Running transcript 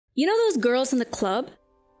You know those girls in the club?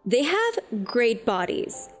 They have great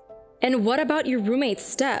bodies. And what about your roommate,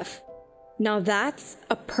 Steph? Now that's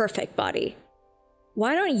a perfect body.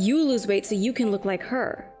 Why don't you lose weight so you can look like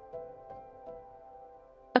her?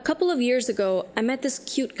 A couple of years ago, I met this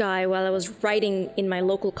cute guy while I was writing in my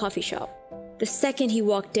local coffee shop. The second he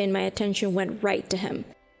walked in, my attention went right to him,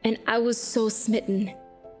 and I was so smitten.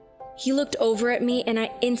 He looked over at me and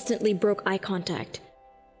I instantly broke eye contact.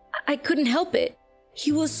 I couldn't help it.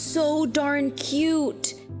 He was so darn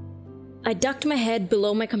cute. I ducked my head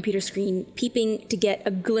below my computer screen, peeping to get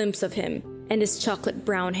a glimpse of him and his chocolate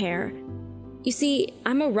brown hair. You see,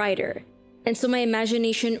 I'm a writer, and so my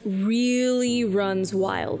imagination really runs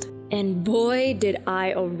wild. And boy, did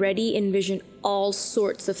I already envision all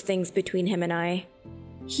sorts of things between him and I.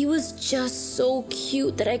 He was just so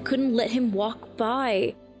cute that I couldn't let him walk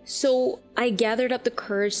by. So I gathered up the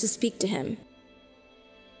courage to speak to him.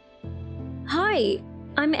 "Hi,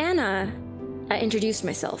 I'm Anna," I introduced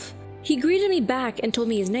myself. He greeted me back and told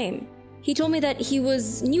me his name. He told me that he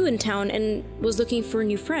was new in town and was looking for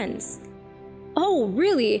new friends. "Oh,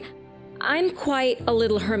 really? I'm quite a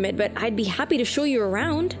little hermit, but I'd be happy to show you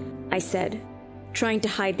around," I said, trying to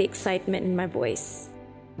hide the excitement in my voice.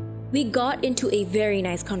 We got into a very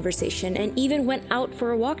nice conversation and even went out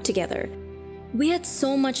for a walk together. We had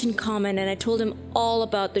so much in common, and I told him all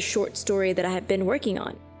about the short story that I had been working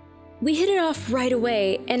on. We hit it off right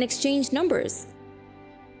away and exchanged numbers.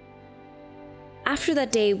 After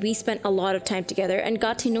that day, we spent a lot of time together and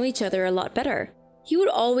got to know each other a lot better. He would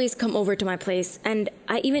always come over to my place, and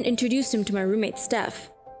I even introduced him to my roommate, Steph.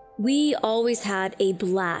 We always had a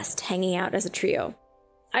blast hanging out as a trio.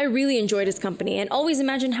 I really enjoyed his company and always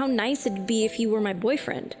imagined how nice it'd be if he were my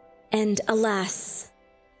boyfriend. And alas,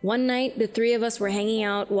 one night the three of us were hanging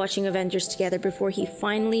out watching Avengers together before he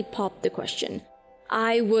finally popped the question.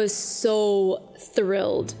 I was so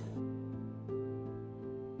thrilled.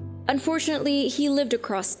 Unfortunately, he lived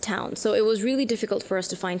across town, so it was really difficult for us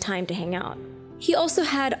to find time to hang out. He also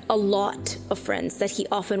had a lot of friends that he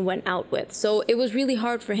often went out with, so it was really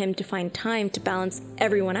hard for him to find time to balance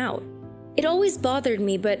everyone out. It always bothered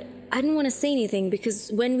me, but I didn't want to say anything because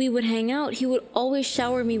when we would hang out, he would always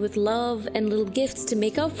shower me with love and little gifts to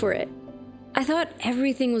make up for it. I thought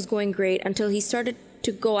everything was going great until he started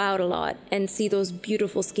to go out a lot and see those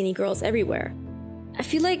beautiful skinny girls everywhere. I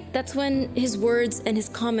feel like that's when his words and his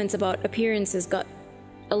comments about appearances got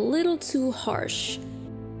a little too harsh.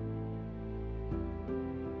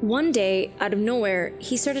 One day, out of nowhere,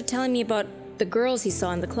 he started telling me about the girls he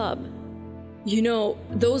saw in the club. You know,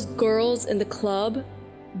 those girls in the club,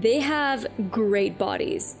 they have great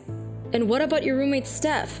bodies. And what about your roommate,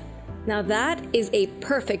 Steph? Now that is a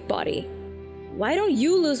perfect body. Why don't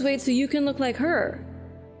you lose weight so you can look like her?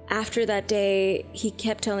 After that day, he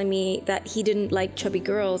kept telling me that he didn't like chubby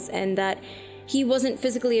girls and that he wasn't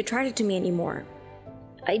physically attracted to me anymore.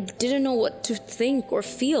 I didn't know what to think or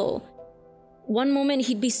feel. One moment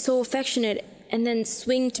he'd be so affectionate and then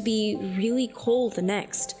swing to be really cold the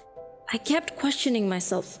next. I kept questioning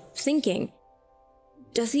myself, thinking,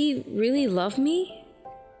 does he really love me?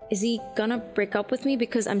 Is he gonna break up with me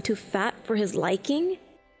because I'm too fat for his liking?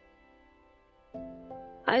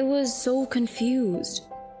 I was so confused.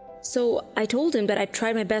 So I told him that I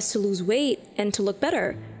tried my best to lose weight and to look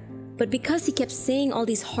better. But because he kept saying all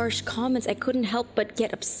these harsh comments, I couldn't help but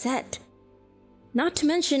get upset. Not to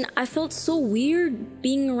mention, I felt so weird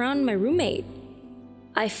being around my roommate.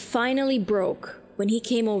 I finally broke when he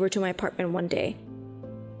came over to my apartment one day.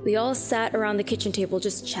 We all sat around the kitchen table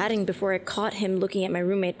just chatting before I caught him looking at my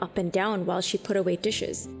roommate up and down while she put away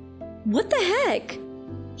dishes. What the heck?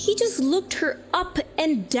 He just looked her up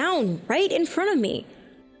and down right in front of me.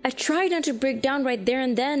 I tried not to break down right there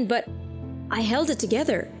and then, but I held it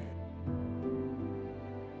together.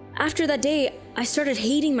 After that day, I started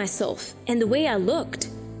hating myself and the way I looked.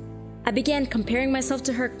 I began comparing myself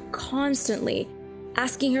to her constantly,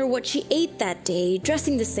 asking her what she ate that day,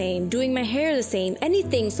 dressing the same, doing my hair the same,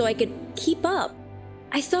 anything so I could keep up.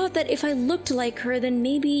 I thought that if I looked like her, then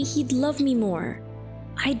maybe he'd love me more.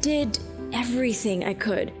 I did everything I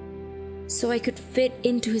could so I could fit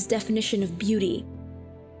into his definition of beauty.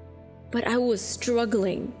 But I was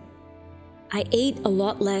struggling. I ate a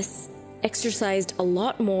lot less, exercised a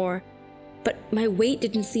lot more, but my weight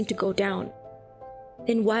didn't seem to go down.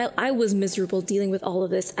 And while I was miserable dealing with all of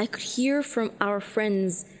this, I could hear from our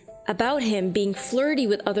friends about him being flirty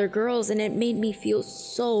with other girls, and it made me feel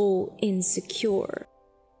so insecure.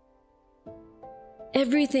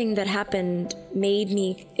 Everything that happened made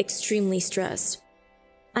me extremely stressed.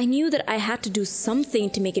 I knew that I had to do something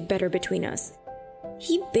to make it better between us.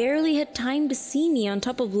 He barely had time to see me, on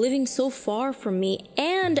top of living so far from me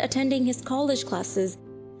and attending his college classes,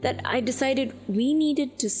 that I decided we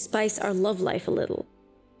needed to spice our love life a little.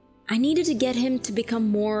 I needed to get him to become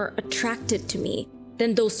more attracted to me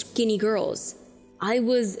than those skinny girls. I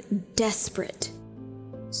was desperate.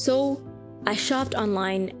 So I shopped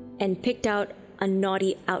online and picked out a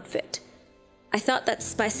naughty outfit. I thought that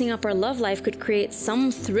spicing up our love life could create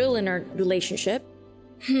some thrill in our relationship.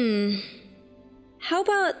 How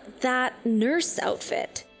about that nurse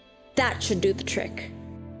outfit? That should do the trick.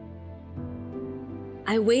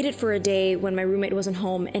 I waited for a day when my roommate wasn't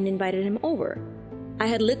home and invited him over. I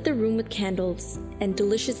had lit the room with candles and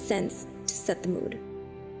delicious scents to set the mood.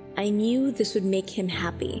 I knew this would make him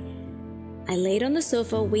happy. I laid on the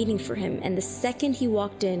sofa waiting for him, and the second he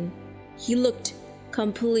walked in, he looked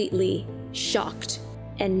completely shocked,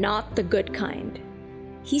 and not the good kind.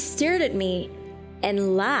 He stared at me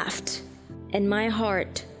and laughed, and my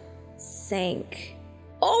heart sank.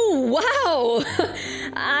 Oh, wow!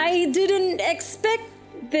 I didn't expect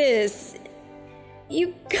this.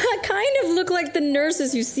 You kind of look like the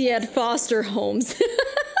nurses you see at foster homes.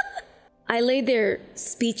 I lay there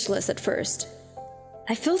speechless at first.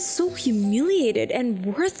 I felt so humiliated and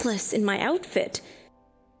worthless in my outfit.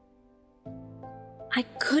 I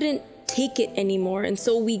couldn't take it anymore, and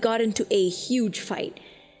so we got into a huge fight.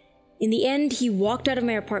 In the end, he walked out of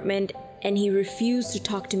my apartment and he refused to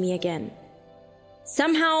talk to me again.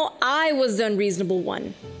 Somehow, I was the unreasonable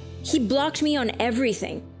one. He blocked me on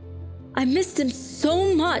everything. I missed him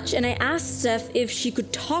so much, and I asked Steph if she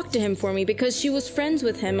could talk to him for me because she was friends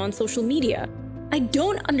with him on social media. I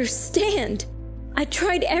don't understand. I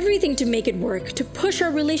tried everything to make it work, to push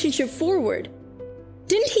our relationship forward.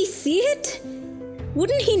 Didn't he see it?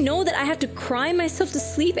 Wouldn't he know that I have to cry myself to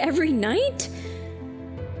sleep every night?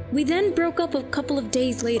 We then broke up a couple of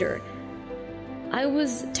days later. I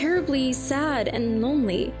was terribly sad and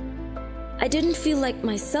lonely. I didn't feel like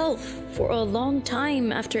myself for a long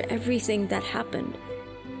time after everything that happened.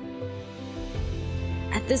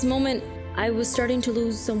 At this moment, I was starting to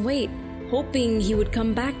lose some weight, hoping he would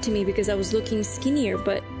come back to me because I was looking skinnier,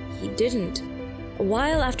 but he didn't. A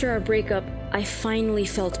while after our breakup, I finally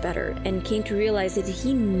felt better and came to realize that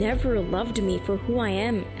he never loved me for who I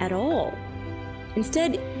am at all.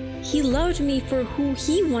 Instead, he loved me for who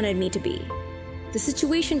he wanted me to be. The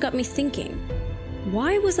situation got me thinking,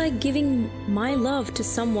 why was I giving my love to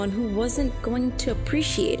someone who wasn't going to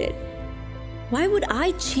appreciate it? Why would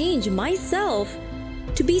I change myself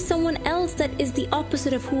to be someone else that is the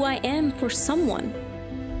opposite of who I am for someone?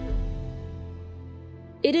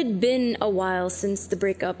 It had been a while since the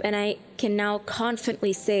breakup, and I can now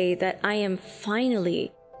confidently say that I am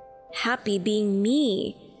finally happy being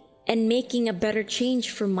me and making a better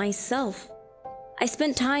change for myself. I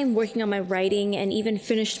spent time working on my writing and even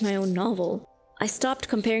finished my own novel. I stopped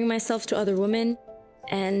comparing myself to other women,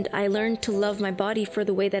 and I learned to love my body for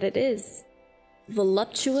the way that it is.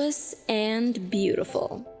 Voluptuous and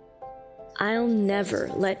beautiful. I'll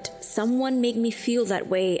never let someone make me feel that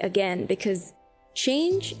way again, because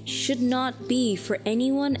change should not be for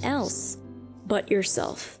anyone else but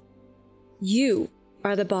yourself. You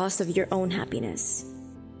are the boss of your own happiness.